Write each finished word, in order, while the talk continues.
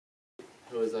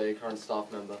who is a current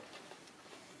staff member.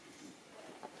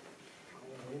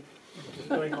 Just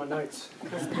doing my notes.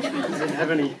 I didn't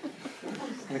have any.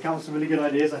 When it comes to really good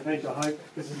ideas, I think, I hope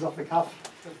this is off the cuff.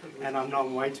 And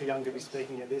I'm way too young to be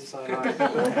speaking at this, so I'm going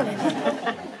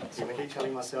to keep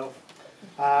telling myself.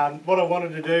 What I wanted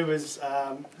to do was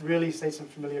really see some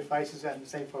familiar faces I hadn't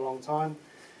seen for a long time.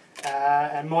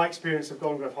 And my experience of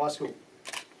Golden Grove High School.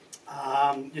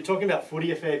 You're talking about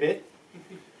footy a fair bit.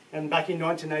 And back in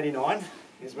 1989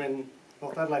 is when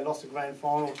North Adelaide lost the grand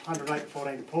final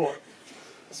 108-14 to Port.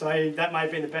 So that may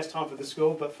have been the best time for the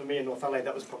school, but for me in North Adelaide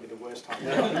that was probably the worst time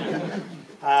ever.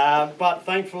 But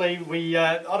thankfully we,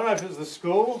 I don't know if it was the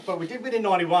school, but we did win in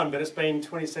 91, but it's been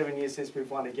 27 years since we've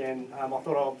won again. I thought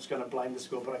I was going to blame the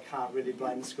school, but I can't really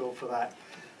blame the school for that.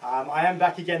 I am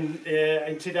back again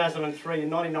in 2003. In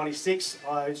 1996,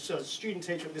 I was a student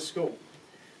teacher at this school.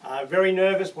 Very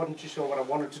nervous, wasn't too sure what I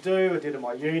wanted to do. I did at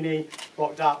my uni,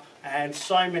 locked up, and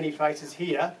so many faces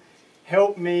here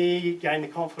helped me gain the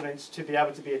confidence to be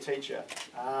able to be a teacher.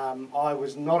 I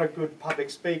was not a good public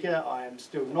speaker. I am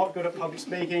still not good at public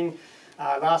speaking.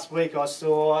 Last week I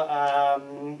saw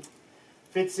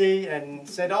Fitzy and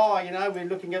said, oh, you know, we're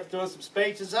looking at doing some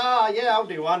speeches. Oh, yeah, I'll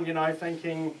do one, you know,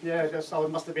 thinking, yeah, I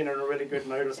must have been in a really good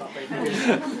mood or something.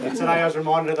 Today I was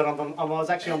reminded that I was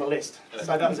actually on the list.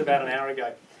 So that was about an hour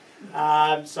ago.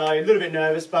 So a little bit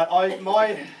nervous, but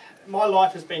my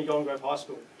life has been Golden Grove High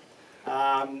School.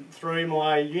 Through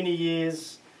my uni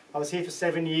years, I was here for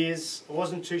 7 years. I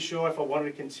wasn't too sure if I wanted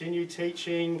to continue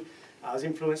teaching. I was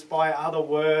influenced by other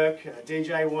work,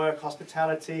 DJ work,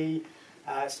 hospitality.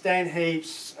 Stan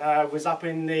Heaps was up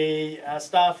in the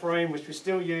staff room, which we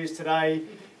still use today.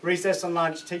 Recess and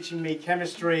lunch teaching me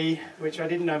chemistry, which I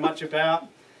didn't know much about.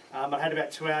 I had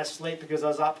about 2 hours sleep because I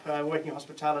was up working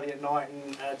hospitality at night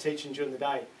and teaching during the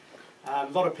day. A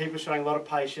lot of people showing a lot of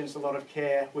patience, a lot of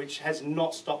care, which has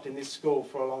not stopped in this school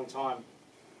for a long time.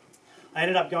 I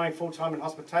ended up going full-time in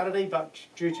hospitality, but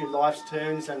due to life's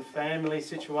turns and family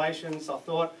situations, I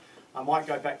thought I might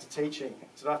go back to teaching.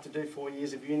 So I have to do 4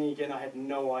 years of uni again. I had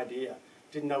no idea.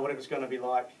 Didn't know what it was going to be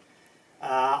like.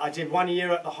 I did 1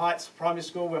 year at the Heights Primary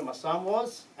School where my son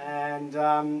was, and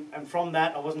from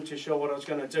that I wasn't too sure what I was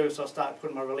going to do, so I started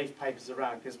putting my relief papers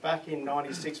around, because back in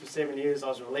 '96 for 7 years I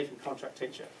was a relief and contract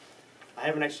teacher. I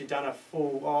haven't actually done a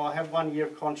full, I have 1 year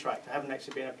of contract. I haven't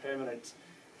actually been a permanent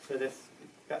for the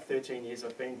about 13 years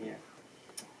I've been here.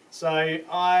 So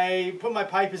I put my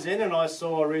papers in and I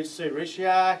saw Sue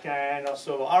Rishiak and I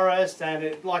saw Orist, and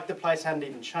it, like the place hadn't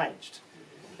even changed.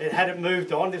 It hadn't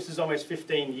moved on. This was almost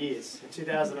 15 years. In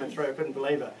 2003, I couldn't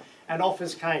believe it. And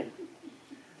offers came.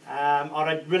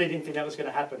 I really didn't think that was going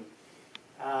to happen.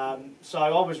 So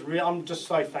I'm just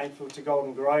so thankful to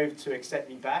Golden Grove to accept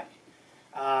me back,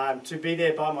 to be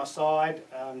there by my side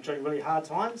during really hard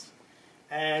times.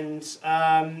 And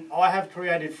I have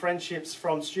created friendships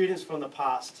from students from the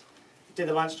past. Did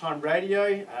the lunchtime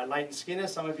radio, Leighton Skinner,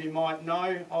 some of you might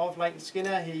know of Leighton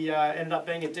Skinner. He ended up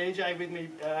being a DJ with me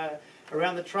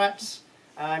around the traps,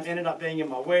 ended up being in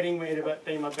my wedding, ended up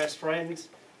being my best friend.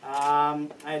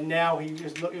 And now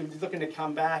he's looking to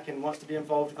come back and wants to be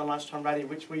involved in the lunchtime radio,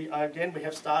 which we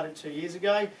have started 2 years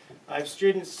ago. I have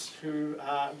students who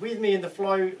are with me in the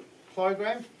Flow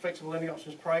program, Flexible Learning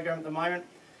Options program at the moment.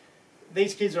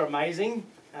 These kids are amazing.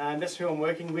 That's who I'm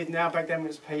working with now. Back then it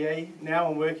was PE. Now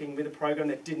I'm working with a program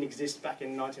that didn't exist back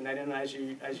in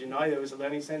 1989. As you know, there was a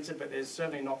learning centre, but there's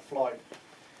certainly not Flow.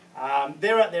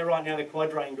 They're out there right now, the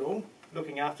quadrangle,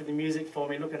 looking after the music for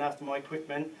me, looking after my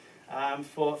equipment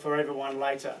for everyone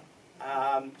later.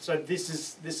 So this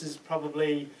is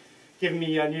probably given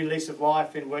me a new lease of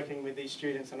life in working with these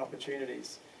students and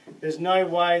opportunities. There's no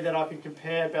way that I can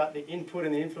compare about the input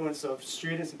and the influence of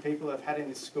students and people I've had in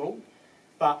this school,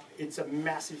 but it's a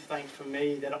massive thanks for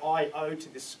me that I owe to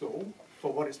this school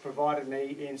for what it's provided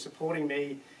me in supporting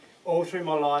me all through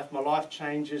my life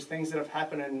changes, things that have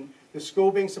happened, and the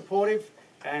school being supportive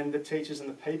and the teachers and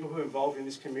the people who are involved in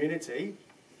this community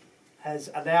has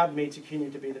allowed me to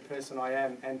continue to be the person I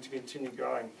am and to continue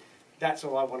growing. That's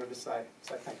all I wanted to say.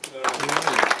 So thank you.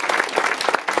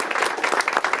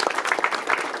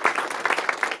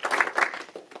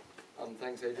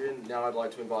 Thanks, Adrian. Now I'd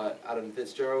like to invite Adam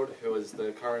Fitzgerald, who is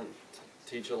the current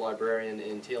teacher librarian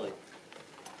in Thiele.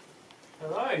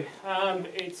 Hello.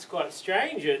 It's quite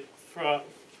strange at what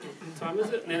time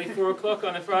is it? Nearly 4 o'clock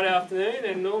on a Friday afternoon,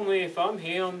 and normally if I'm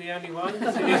here, I'm the only one.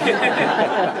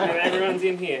 Everyone's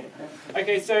in here.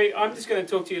 Okay, so I'm just going to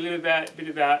talk to you a bit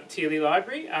about Thiele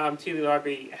Library. Thiele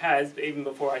Library has, even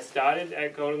before I started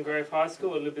at Golden Grove High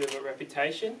School, a little bit of a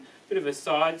reputation. Bit of a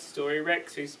side story.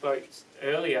 Rex, who spoke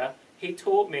earlier, he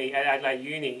taught me at Adelaide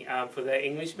Uni for the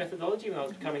English methodology when I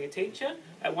was becoming a teacher.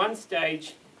 At one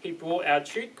stage, he brought our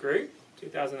tute group,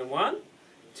 2001,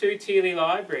 to Thiele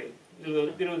Library.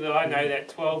 Little did I know that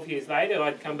 12 years later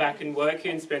I'd come back and work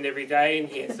here and spend every day in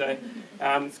here, so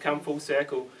it's come full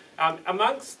circle.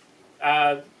 Amongst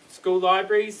school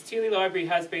libraries, Thiele Library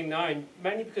has been known,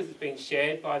 mainly because it's been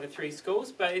shared by the 3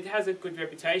 schools, but it has a good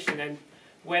reputation, and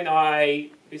when I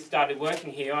started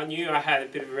working here, I knew I had a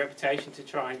bit of a reputation to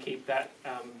try and keep that,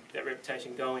 that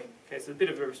reputation going. Okay, so a bit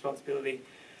of a responsibility.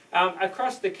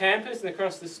 Across the campus and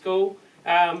across the school,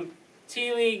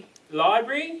 Thiele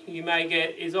Library, you may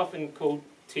get, is often called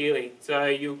Thiele. So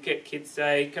you'll get kids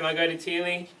say, can I go to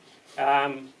Thiele?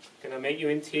 Can I meet you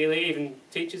in Thiele? Even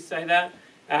teachers say that.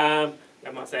 I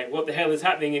might say, what the hell is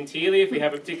happening in Thiele if we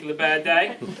have a particular bad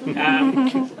day?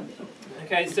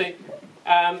 Okay, so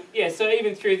yeah, so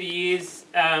even through the years,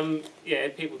 yeah,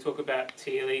 people talk about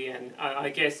Thiele, and I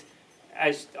guess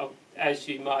as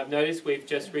you might have noticed, we've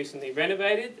just recently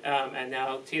renovated, and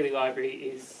now Thiele Library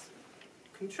is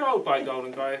controlled by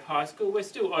Golden Grove High School. We're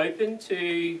still open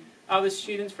to other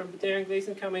students from Badera and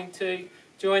Gleeson coming to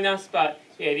join us, but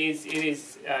yeah, it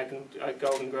is a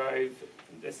Golden Grove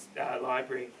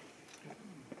library.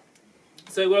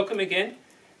 So welcome again.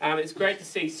 It's great to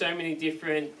see so many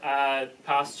different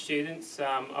past students.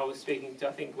 I was speaking to,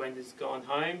 I think Gwenda's gone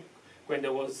home.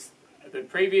 Gwenda was the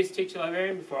previous teacher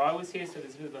librarian before I was here, so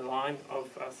there's a bit of a line of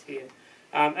us here.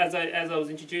 As I was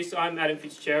introduced, I'm Adam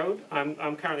Fitzgerald.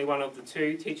 I'm currently one of the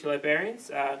 2 teacher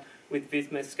librarians with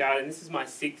Viz Muscat, and this is my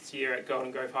 6th year at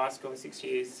Golden Grove High School and 6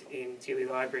 years in Thiele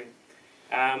Library.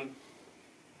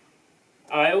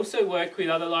 I also work with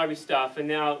other library staff, and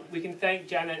now we can thank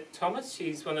Janet Thomas.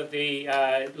 She's one of the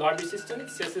library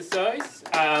assistants, SSOs.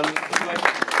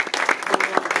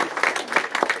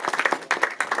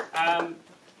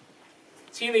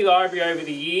 Thiele Library over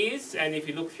the years, and if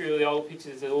you look through the old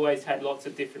pictures, it always had lots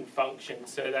of different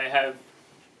functions. So they have,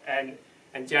 and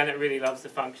Janet really loves the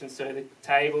functions, so the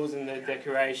tables and the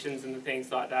decorations and the things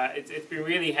like that. It's been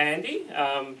really handy.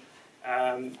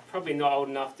 Probably not old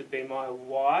enough to be my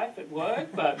wife at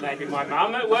work, but maybe my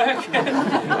mum at work. So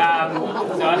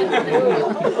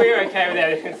we're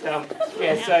okay with that.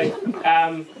 Yeah, so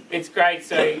it's great.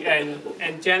 So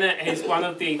and Janet is one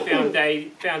of the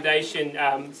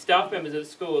foundation staff members of the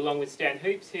school, along with Stan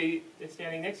Hoops, who are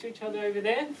standing next to each other over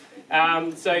there.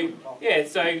 So yeah,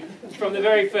 so from the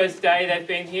very first day they've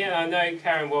been here, I know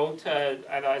Karen Walter,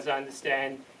 as I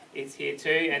understand, is here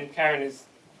too, and Karen has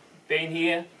been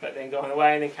here, but then gone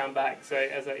away and then come back. So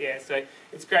yeah, so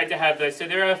it's great to have those. So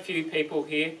there are a few people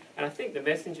here, and I think the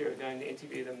Messenger are going to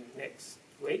interview them next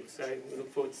week. So we look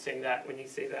forward to seeing that when you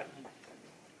see that.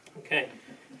 Okay,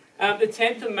 the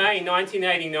 10th of May,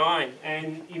 1989,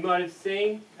 and you might have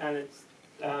seen, and it's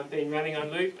been running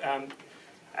on loop.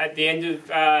 At the end of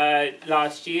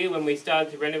last year, when we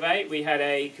started to renovate, we had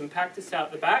a compactus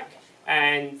out the back,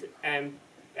 and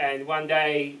one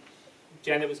day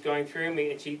Janet was going through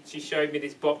me, and she showed me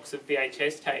this box of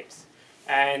VHS tapes,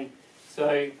 and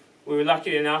so we were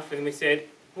lucky enough, and we said,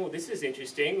 oh, this is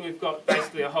interesting. We've got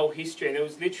basically a whole history, and it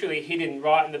was literally hidden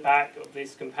right in the back of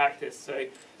this compactus. So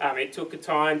it took a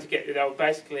time to get, they were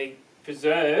basically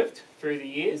preserved through the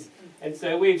years, and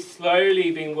so we've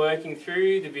slowly been working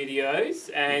through the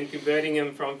videos and converting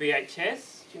them from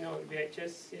VHS. Do you know what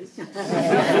VHS is?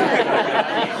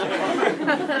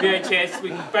 VHS,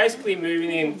 we're basically moving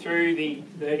them through the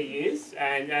 30 years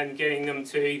and getting them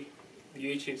to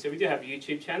YouTube. So we do have a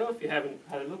YouTube channel. If you haven't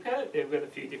had a look at it, they've got a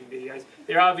few different videos.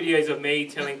 There are videos of me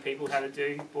telling people how to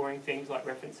do boring things like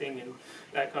referencing and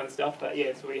that kind of stuff. But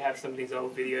yeah, so we have some of these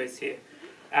old videos here.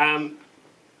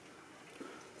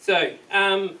 So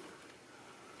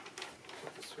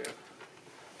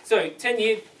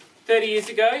 30 years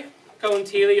ago, Colin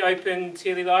Thiele opened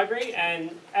Thiele Library,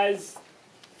 and as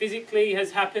physically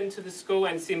has happened to the school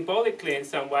and symbolically in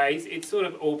some ways, it sort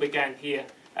of all began here.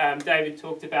 David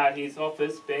talked about his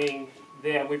office being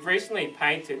there, and we've recently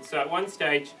painted. So at one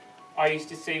stage, I used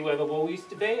to see where the wall used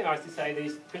to be, and I used to say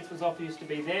the principal's office used to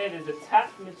be there. There's a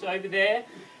tap that's over there,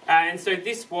 and so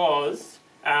this was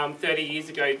 30 years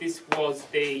ago. This was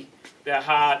the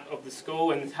heart of the school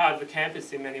and the heart of the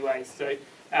campus in many ways. So.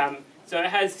 So it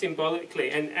has symbolically,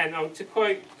 and to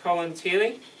quote Colin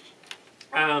Thiele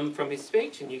from his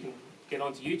speech, and you can get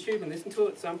onto YouTube and listen to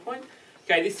it at some point.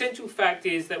 Okay, the essential fact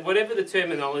is that whatever the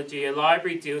terminology, a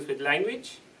library deals with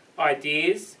language,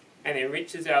 ideas, and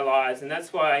enriches our lives, and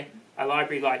that's why a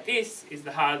library like this is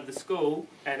the heart of the school,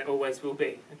 and it always will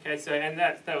be. Okay, so and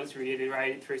that was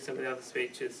reiterated through some of the other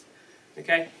speeches.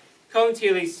 Okay, Colin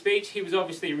Thiele's speech, he was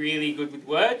obviously really good with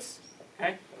words.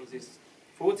 Okay, that was his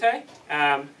forte.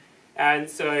 And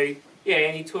so, yeah,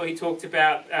 and he talked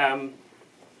about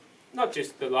not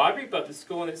just the library, but the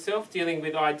school in itself, dealing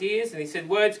with ideas. And he said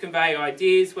words convey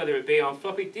ideas, whether it be on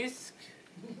floppy disk,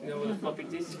 you know what a floppy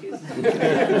disk is,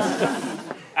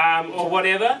 or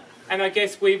whatever. And I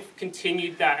guess we've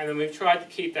continued that, and then we've tried to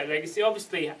keep that legacy.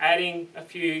 Obviously, adding a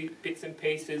few bits and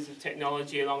pieces of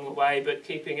technology along the way, but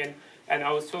keeping and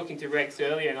I was talking to Rex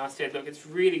earlier, and I said, look, it's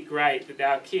really great that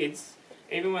our kids,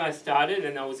 even when I started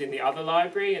and I was in the other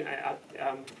library and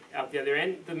out the other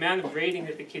end, the amount of reading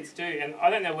that the kids do, and I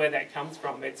don't know where that comes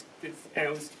from.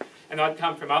 And I'd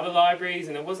come from other libraries,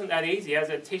 and it wasn't that easy. As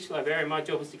a teacher librarian, my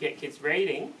job was to get kids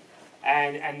reading,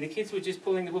 and the kids were just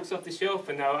pulling the books off the shelf,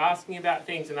 and they were asking about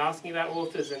things and asking about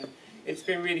authors, and it's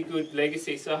been really good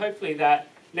legacy. So hopefully that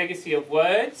legacy of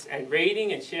words and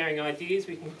reading and sharing ideas,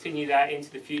 we can continue that into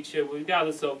the future,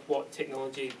 regardless of what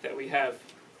technology that we have.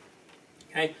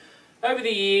 Okay. Over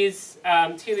the years,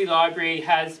 Thiele Library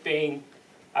has been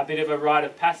a bit of a rite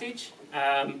of passage.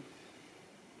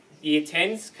 Year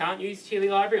 10s can't use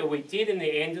Thiele Library, or we did in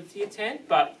the end of Year 10,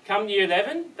 but come Year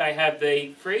 11, they have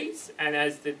the freeze, and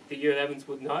as the Year 11s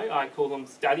would know, I call them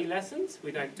study lessons.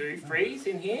 We don't do freeze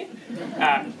in here.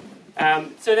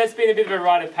 So that's been a bit of a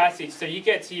rite of passage. So you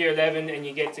get to Year 11 and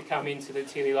you get to come into the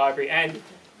Thiele Library, and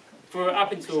for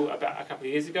up until about a couple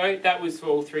of years ago, that was for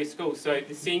all 3 schools. So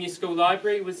the senior school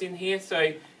library was in here,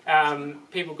 so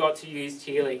people got to use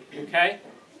Thiele, okay?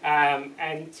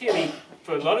 And Thiele,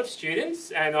 for a lot of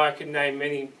students, and I could name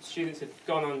many students have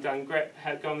gone on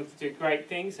to do great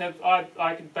things.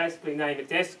 I could basically name a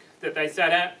desk that they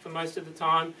sat at for most of the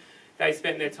time. They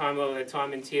spent a lot of their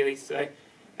time in Thiele, so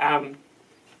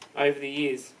over the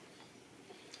years.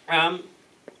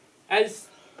 As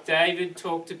David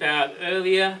talked about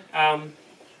earlier,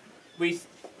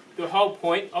 the whole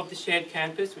point of the shared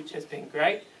campus, which has been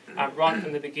great, right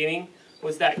from the beginning,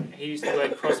 was that he used the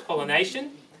word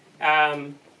cross-pollination.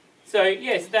 So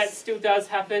yes, that still does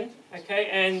happen.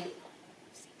 Okay,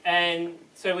 and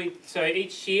so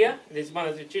each year, there's one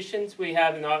of the traditions we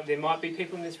have, and there might be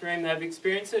people in this room that have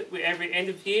experienced it. Every end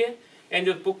of year, end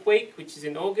of book week, which is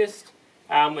in August,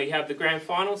 we have the grand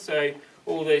final. So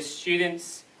all the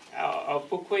students of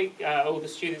book week, all the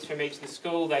students from each of the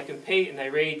school, they compete and they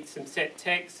read some set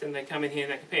texts, and they come in here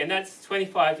and they compete, and that's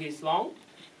 25 years long.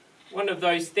 One of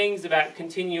those things about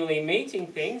continually meeting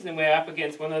things, and we're up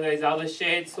against one of those other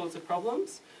shared sorts of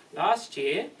problems. Last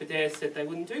year, Badea said they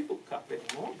wouldn't do book cup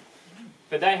anymore,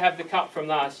 but they have the cup from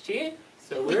last year,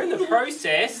 so we're in the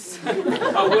process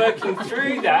of working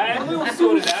through that, and we'll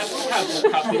sort it out. We'll have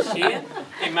book cup this year.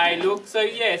 It may look so,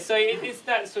 yeah. So it's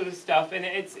that sort of stuff, and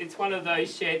it's one of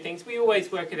those shared things. We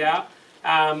always work it out.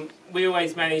 We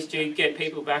always manage to get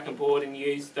people back on board and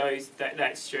use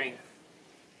that strength.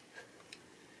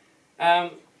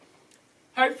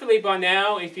 Hopefully by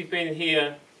now, if you've been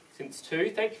here since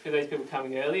 2, thank you for those people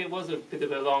coming early. It was a bit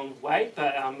of a long wait,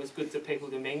 but it was good for people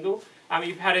to mingle.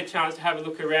 You've had a chance to have a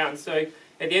look around. So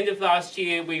at the end of last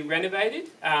year, we renovated,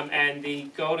 and the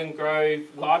Golden Grove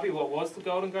Library, what was the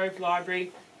Golden Grove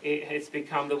Library, it has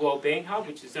become the Wellbeing Hub,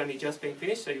 which has only just been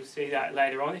finished, so you'll see that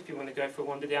later on if you want to go for a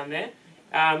wander down there.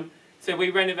 So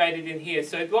we renovated in here.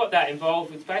 So what that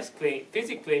involved was basically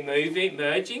physically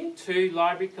merging 2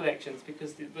 library collections,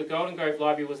 because the Golden Grove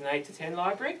Library was an 8 to 10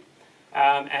 library,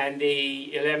 and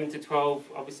the 11 to 12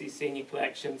 obviously senior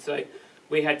collection. So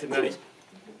we had to merge.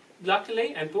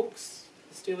 Luckily, and books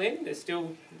are still in, they're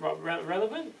still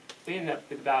relevant. We ended up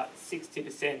with about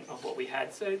 60% of what we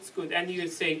had, so it's good. And you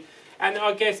can see, and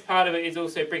I guess part of it is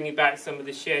also bringing back some of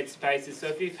the shared spaces. So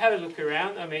if you've had a look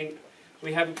around, I mean,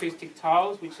 we have acoustic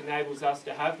tiles, which enables us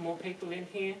to have more people in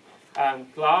here.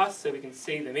 Glass, so we can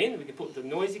see them in. We can put the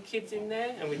noisy kids in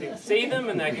there, and we can see them,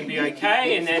 and they can be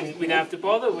okay, and then we don't have to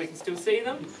bother, we can still see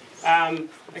them.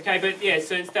 Okay, but yeah,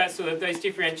 so it's that sort of, those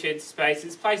differentiated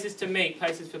spaces, places to meet,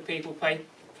 places for people,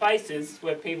 places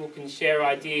where people can share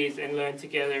ideas and learn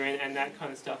together and that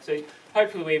kind of stuff. So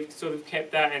hopefully we've sort of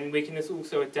kept that, and we can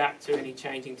also adapt to any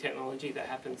changing technology that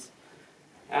happens.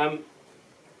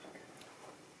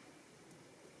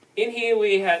 In here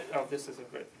we had, this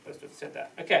isn't good, I just said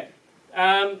that. Okay,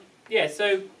 yeah,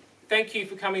 so thank you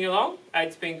for coming along.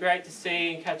 It's been great to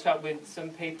see and catch up with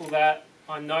some people that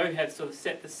I know have sort of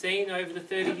set the scene over the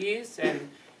 30 years,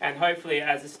 and hopefully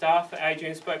as a staff,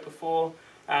 Adrian spoke before,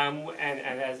 and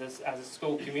as a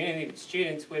school community with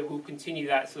students, where we'll continue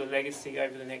that sort of legacy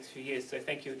over the next few years. So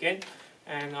thank you again,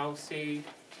 and I'll see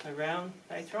you around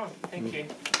later on. Thank you.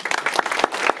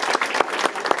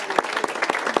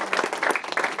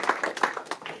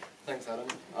 Thanks, Adam.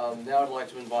 Now I'd like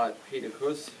to invite Peter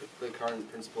Kuss, the current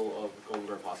principal of Golden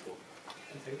Grove High School.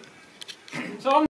 So